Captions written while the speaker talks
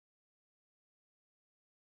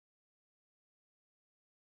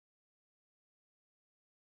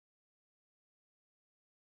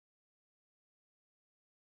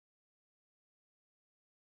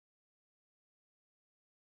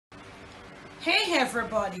Hey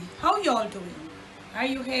everybody, how y'all doing? Are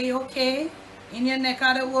you hey okay? In your neck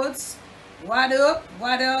of the woods? What up?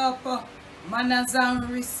 What up? Manners and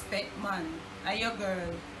respect, man. Are your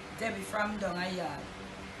girl, Debbie from Dongayard.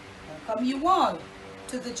 Welcome you all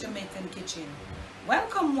to the Jamaican kitchen.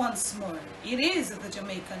 Welcome once more. It is the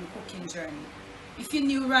Jamaican cooking journey. If you're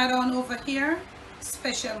new right on over here,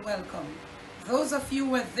 special welcome. Those of you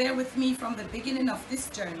who were there with me from the beginning of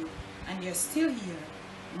this journey and you're still here,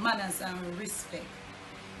 manners and respect.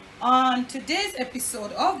 On today's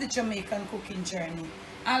episode of the Jamaican cooking journey,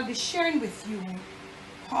 I'll be sharing with you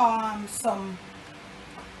some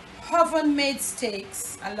oven-made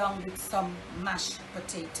steaks along with some mashed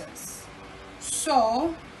potatoes.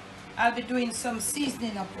 So I'll be doing some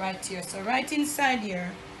seasoning up right here. So right inside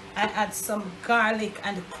here, I add some garlic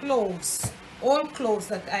and cloves, all cloves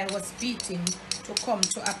that I was beating to come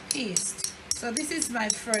to a paste. So this is my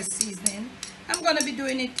first seasoning. I'm going to be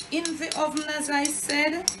doing it in the oven, as I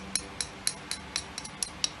said,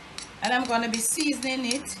 and I'm going to be seasoning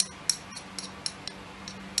it.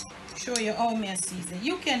 Show you how me season.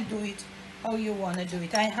 You can do it how you want to do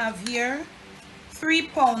it. I have here 3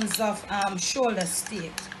 pounds of shoulder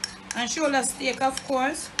steak, and shoulder steak, of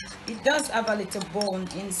course, it does have a little bone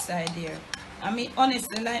inside there. I mean,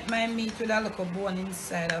 honestly, like my meat with a little bone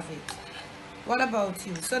inside of it. What about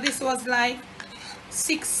you? So this was like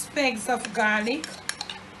 6 pegs of garlic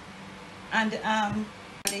and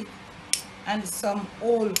some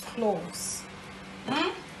whole cloves.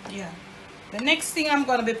 Yeah. The next thing I'm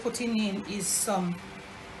gonna be putting in is some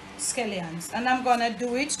scallions, and I'm gonna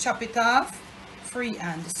do it, chop it off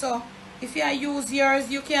freehand. So if you use yours,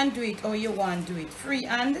 you can do it or you want to do it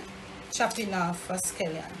freehand, chopping off for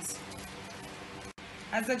scallions.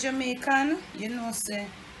 As a Jamaican, you know, say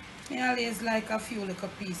me always like a few little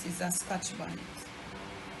pieces of scotch bonnet.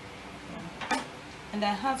 Yeah. And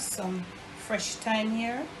I have some fresh thyme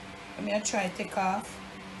here. I'm gonna try to take off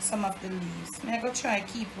some of the leaves. I'm gonna try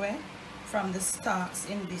keep away from the stalks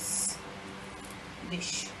in this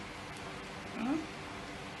dish.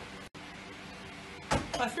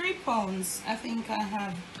 For 3 pounds, I think I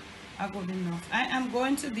have a good enough. I am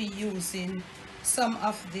going to be using some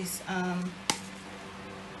of this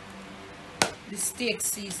the steak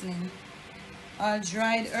seasoning, all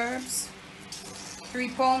dried herbs. 3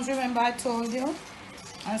 pounds, remember I told you,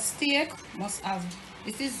 and steak must have,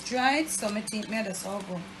 this is dried, so I think me just go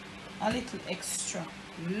a little extra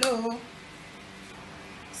low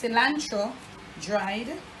cilantro, dried.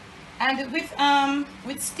 And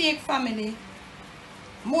with steak family,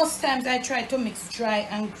 most times I try to mix dry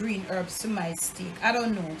and green herbs to my steak. I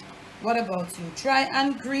don't know, what about you? Dry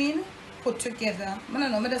and green put together, I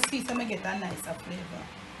don't know, I just see some get a nicer flavor.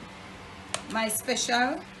 My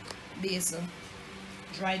special basil,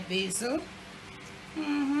 dried basil.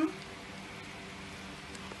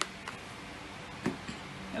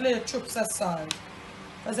 A little troops of salt,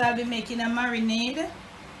 because I'll be making a marinade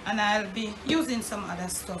and I'll be using some other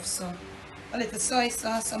stuff. So a little soy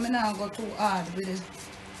sauce, so I'm not go too hard with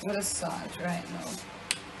the salt right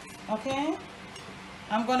now. Okay,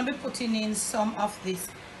 I'm gonna be putting in some of this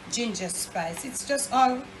ginger spice. It's just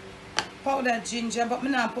all powdered ginger, but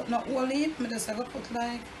I'm not put no whole heap. I'm just gonna put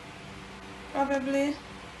like probably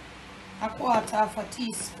a quarter of a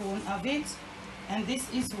teaspoon of it, and this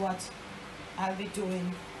is what I'll be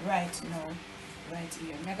doing right now, right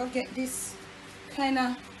here. I'm gonna get this kind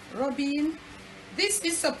of rubbing. This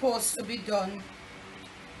is supposed to be done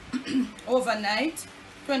overnight,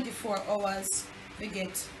 24 hours. We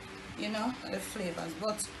get, you know, the flavors.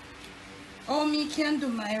 But how me can do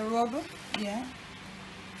my rub, yeah.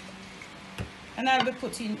 And I'll be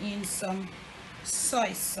putting in some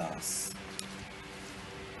soy sauce.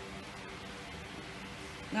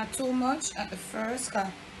 Not too much at the first,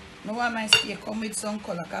 because I want my steak come with some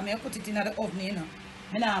color. Because I put it in the oven, you know.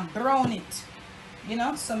 I now brown it, you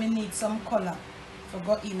know, so I need some color to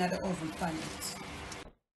go in the oven pan it.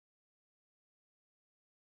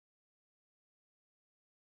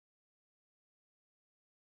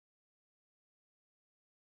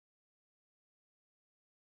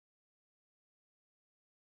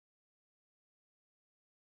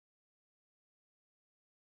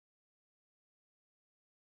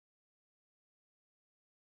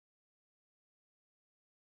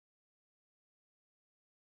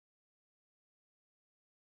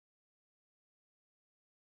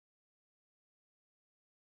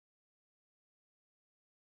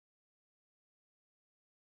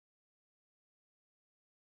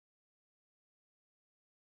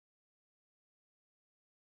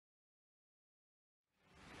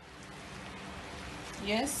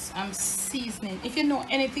 Yes, I'm seasoning. If you know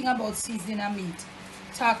anything about seasoning a meat,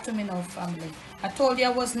 Talk to me now, family. I told you I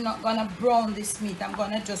was not gonna brown this meat. I'm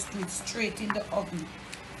gonna just do it straight in the oven.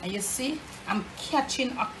 And you see, I'm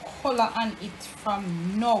catching a color on it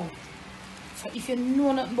from now. So if you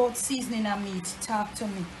know nothing about seasoning a meat, talk to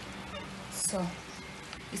me. So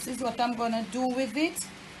this is what I'm gonna do with it,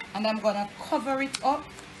 and I'm gonna cover it up.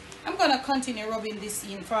 I'm gonna continue rubbing this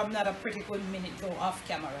in for another pretty good minute though off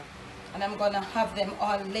camera, and I'm gonna have them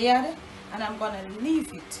all layered, and I'm gonna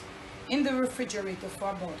leave it in the refrigerator for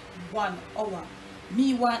about 1 hour.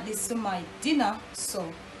 Me want this to my dinner,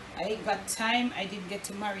 so I ain't got time. I didn't get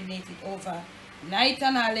to marinate it over night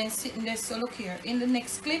and all, and sitting there. So look here, in the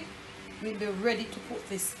next clip we'll be ready to put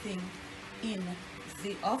this thing in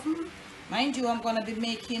the oven. Mind you, I'm gonna be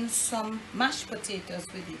making some mashed potatoes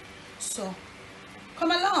with it, so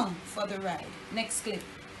come along for the ride. Next clip.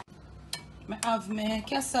 I have my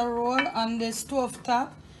casserole on the stove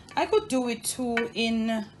top. I could do it too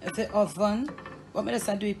in the oven, but I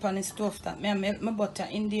just do it on the stove top. I melt my butter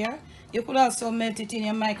in there. You could also melt it in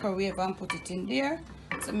your microwave and put it in there.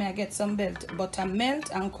 So I get some butter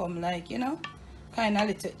melt and come like, you know, kind of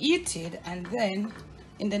little heated. And then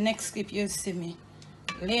in the next clip you'll see me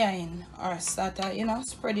layering or start, you know,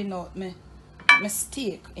 spreading out my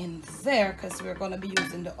steak in there, because we're going to be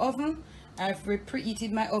using the oven. I've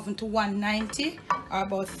preheated my oven to 190 or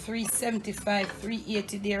about 375,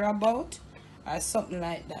 380 there about, or something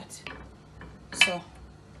like that. So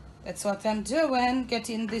that's what I'm doing,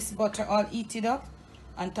 getting this butter all heated up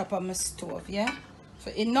on top of my stove. Yeah,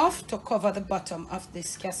 so enough to cover the bottom of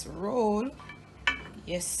this casserole.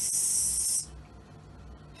 Yes,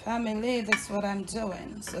 family, that's what I'm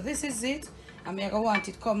doing. So this is it. I'm gonna want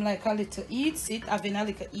it come like a little heat. See it having a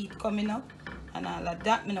little heat coming up and all of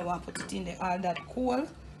that. I don't want to put it in there all that cool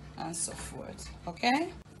and so forth.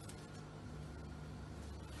 Okay,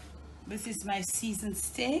 this is my seasoned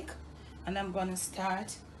steak, and I'm gonna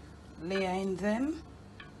start layering them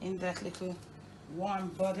in that little warm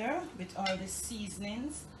butter with all the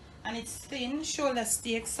seasonings. And it's thin shoulder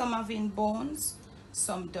steak, some have in bones,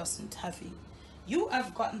 some doesn't have it. You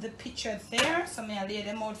have gotten the picture there, so I lay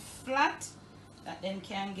them out flat that then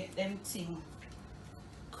can get them thing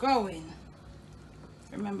going.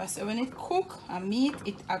 Remember, so when it cook a meat,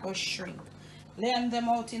 it a go shrink. Laying them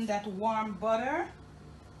out in that warm butter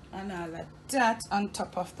and all of that on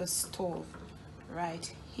top of the stove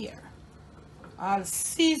right here, all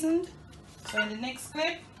seasoned. So in the next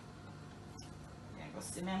clip, you go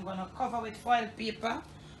see me, I'm gonna cover with foil paper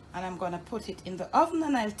and I'm gonna put it in the oven,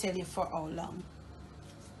 and I'll tell you for how long.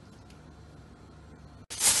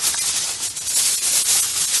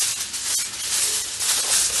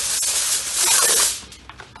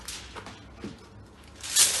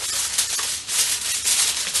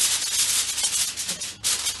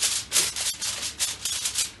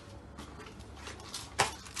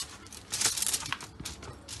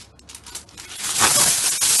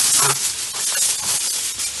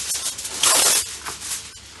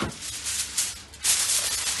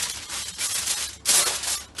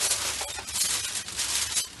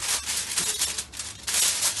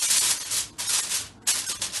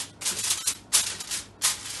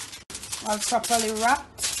 All properly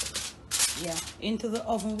wrapped. Yeah, into the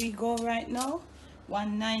oven we go right now.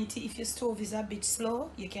 190. If your stove is a bit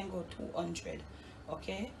slow, you can go 200.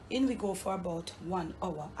 Okay, in we go for about 1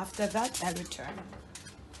 hour. After that I return.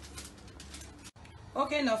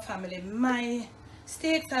 Okay, now family, my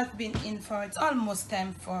steaks have been in for, it's almost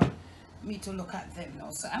time for me to look at them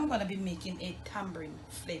now. So I'm gonna be making a tambrind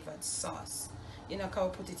flavored sauce. You know, how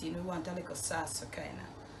we put it in, we want a little sauce, so kind of.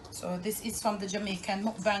 So this is from the Jamaican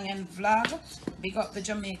mukbang and vlog. Big up the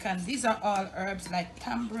Jamaican. These are all herbs like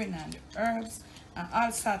tambrind and herbs and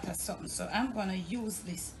all sort of something. So I'm gonna use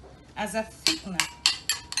this as a thickener,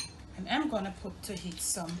 and I'm gonna put to it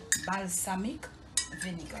some balsamic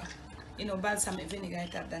vinegar. You know, balsamic vinegar,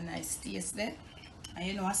 it have the nice taste there, and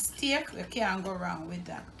you know, a steak, you can't go wrong with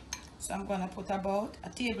that. So I'm gonna put about a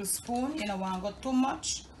tablespoon. You know, want to go too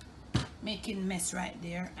much, making mess right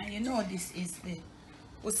there. And you know, this is the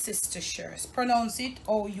Worcestershire. Pronounce it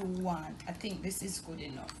how you want. I think this is good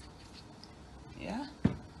enough. Yeah,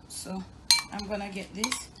 so I'm gonna get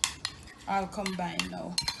this all combined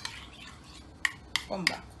now. Come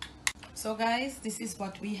back. So guys, this is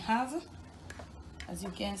what we have. As you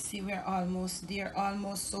can see, we're almost there,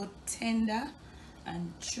 almost so tender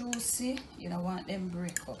and juicy. You don't want them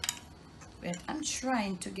break up, but I'm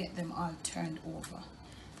trying to get them all turned over.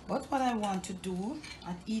 But what I want to do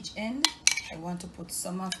at each end, I want to put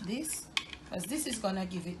some of this, because this is gonna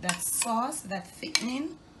give it that sauce, that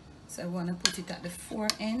thickening. So I want to put it at the 4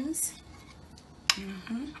 ends.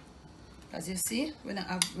 As you see, when I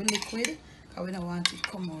have liquid, because we don't want it to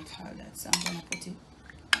come out all that. So I'm gonna put it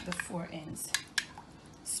at the 4 ends.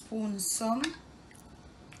 Spoon some.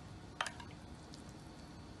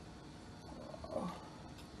 Oh.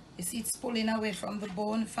 You see it's pulling away from the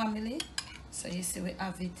bone, family. So you see we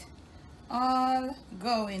have it all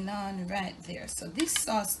going on right there. So this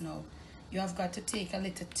sauce now, you have got to take a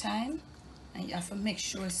little time and you have to make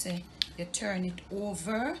sure say you turn it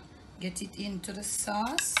over, get it into the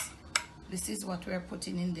sauce. This is what we're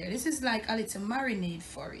putting in there. This is like a little marinade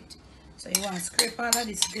for it. So you want to scrape all of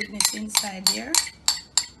this goodness inside there.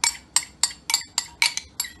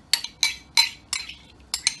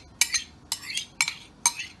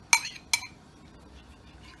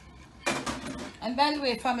 And by the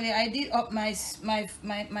way, family, I did up my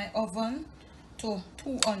oven to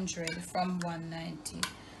 200 from 190.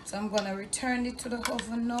 So I'm going to return it to the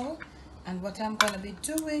oven now. And what I'm going to be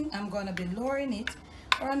doing, I'm going to be lowering it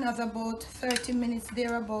for another about 30 minutes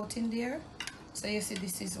thereabout in there. So you see,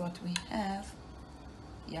 this is what we have.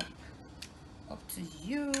 Yep. Up to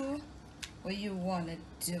you, what you want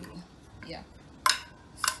to do. Yep.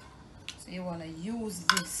 So you want to use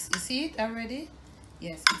this. You see it already?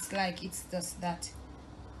 Yes, it's like it's just that.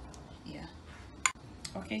 Yeah.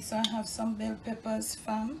 Okay, so I have some bell peppers,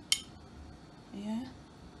 fam. Yeah.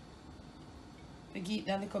 We get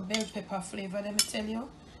that little bell pepper flavor, let me tell you.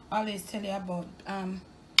 I always tell you about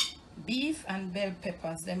beef and bell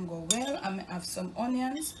peppers. Them go well. I may have some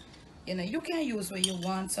onions. You know, you can use what you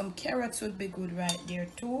want. Some carrots would be good right there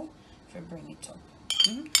too. If you bring it up.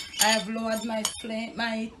 I have lowered my flame,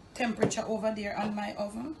 my temperature over there on my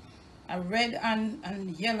oven. A red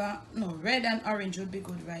and yellow, no, red and orange would be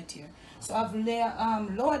good right here. So I've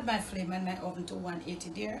lowered my flame and my oven to 180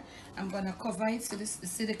 there. I'm gonna cover it. So this,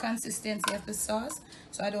 see the consistency of the sauce.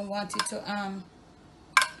 So I don't want it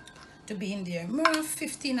to be in there more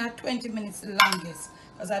 15 or 20 minutes the longest,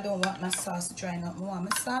 because I don't want my sauce drying up. I want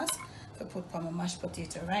my sauce to put on my mashed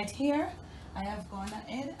potato right here. I have gone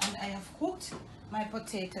ahead and I have cooked my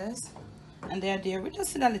potatoes, and they're there with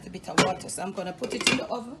just a little bit of water. So I'm gonna put it in the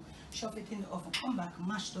oven, shove it in the oven, come back,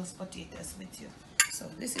 mash those potatoes with you. So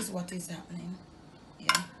this is what is happening.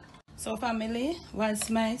 Yeah. So family, whilst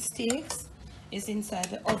my steaks is inside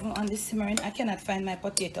the oven on the simmering, I cannot find my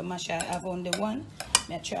potato masher. I have only one.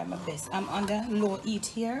 I try my best. I'm under low heat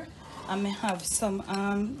here. I may have some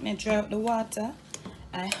may dry out the water.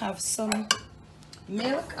 I have some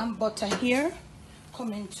milk and butter here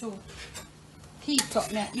coming to heat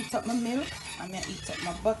up. May I heat up my milk and may I heat up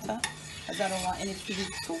my butter, because I don't want anything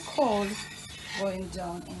too cold going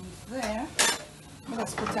down in there.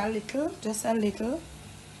 Let's put a little, just a little.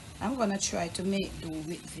 I'm gonna try to make do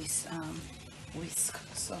with this whisk.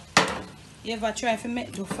 So you ever try to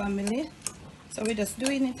make do, family? So we're just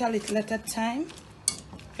doing it a little at a time,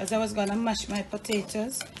 because I was gonna mash my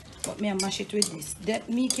potatoes, but me I mash it with this. That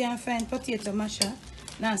me can't find potato masher,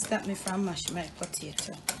 now stop me from mash my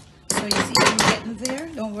potato. So you see I'm getting there,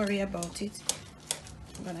 don't worry about it.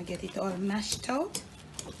 I'm gonna get it all mashed out.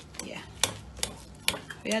 Yeah.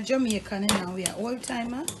 We are Jamaican now, we are old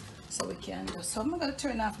timer, so we can do. So I'm gonna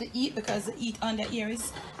turn off the heat, because the heat under here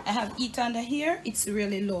is, I have heat under here, it's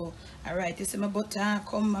really low. Alright, you see my butter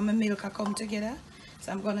come and my milk come together.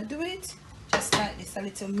 So I'm gonna do it just like this, a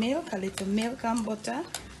little milk and butter,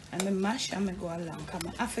 and me mash and me go along.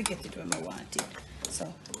 I forget it when I want it.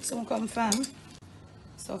 So soon come fam.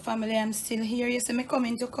 So family, I'm still here. You see me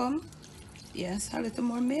coming to come. Yes, a little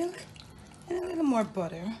more milk and a little more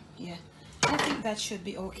butter. Yeah, I think that should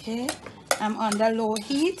be okay. I'm under low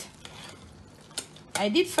heat. I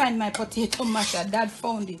did find my potato masher. Dad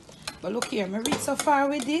found it. But look here, I reach so far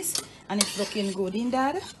with this and it's looking good in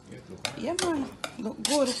Dad. Yeah man, look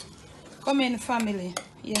good. Come in family.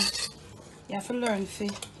 Yeah. You have to learn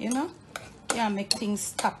you know? Yeah, make things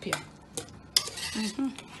stop you.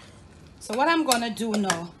 So what I'm gonna do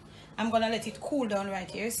now, I'm gonna let it cool down right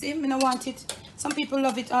here. See, I don't want it. Some people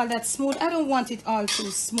love it all that smooth. I don't want it all too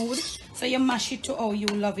smooth. So you mash it to how you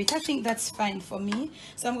love it. I think that's fine for me.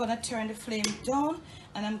 So I'm gonna turn the flame down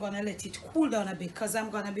and I'm gonna let it cool down a bit, because I'm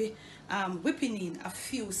gonna be whipping in a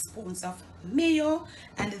few spoons of mayo,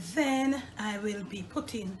 and then I will be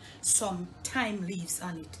putting some thyme leaves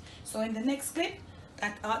on it. So in the next clip,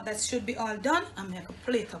 that should be all done. I'm gonna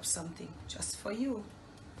plate up something just for you.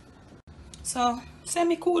 So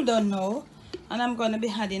semi cool down now, and I'm gonna be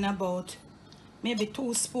adding about maybe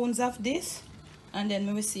 2 spoons of this, and then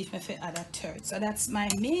we will see if I add a third. So that's my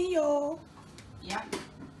mayo. Yeah,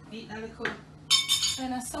 eat a little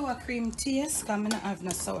kind of sour cream taste, because I don't have no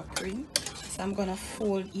sour cream. So I'm gonna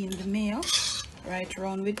fold in the mayo right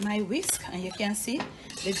around with my whisk, and you can see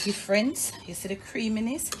the difference. You see the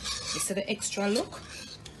creaminess, you see the extra look.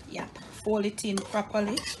 Yep. fold it in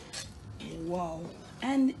properly. Wow,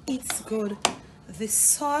 and it's good. The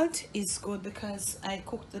salt is good because I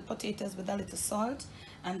cooked the potatoes with a little salt,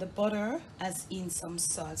 and the butter has in some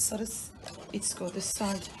salt, so this, it's good, the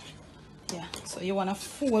salt. Yeah, so you want to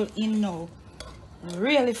fold in now,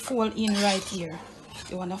 really fold in right here.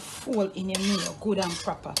 You want to fold in your meal good and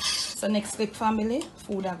proper. So next clip, family,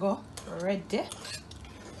 food I go ready.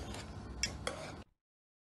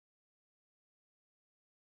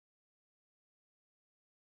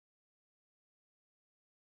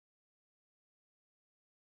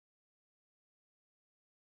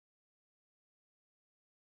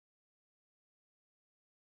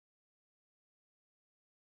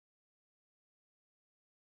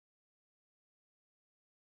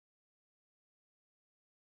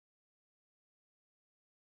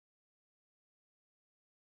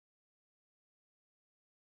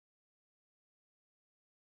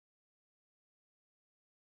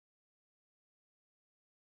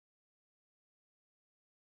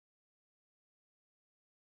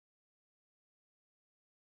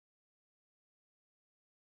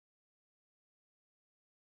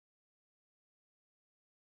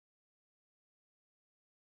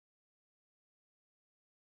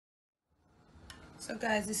 So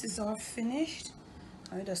guys, this is all finished.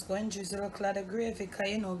 I'm just going to drizzle a clod of gravy,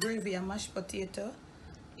 because you know gravy and mashed potato,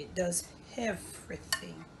 it does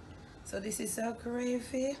everything. So this is our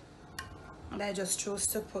gravy, and I just chose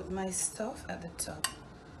to put my stuff at the top.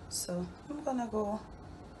 So I'm gonna go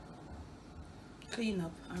clean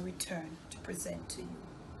up and return to present to you.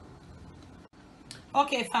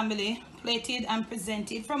 Okay, family, plated and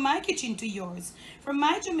presented from my kitchen to yours, from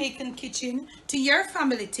my Jamaican kitchen to your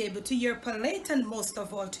family table, to your palate, and most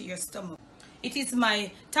of all to your stomach. It is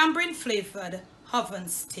my tambrind flavored oven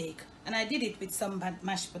steak, and I did it with some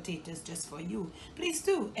mashed potatoes just for you. Please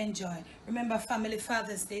do enjoy. Remember, family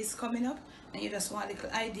Father's Day is coming up, and you just want little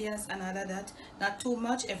ideas and all of that. Not too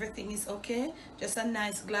much, everything is okay. Just a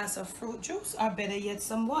nice glass of fruit juice, or better yet,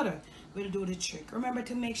 some water will do the trick. Remember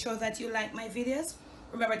to make sure that you like my videos.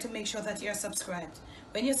 Remember to make sure that you're subscribed.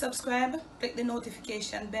 When you subscribe, click the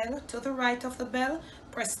notification bell. To the right of the bell,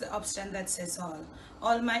 press the option that says all.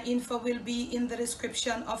 All my info will be in the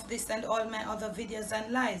description of this and all my other videos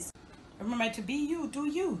and lives. Remember to be you, do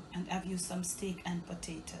you, and have you some steak and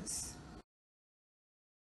potatoes.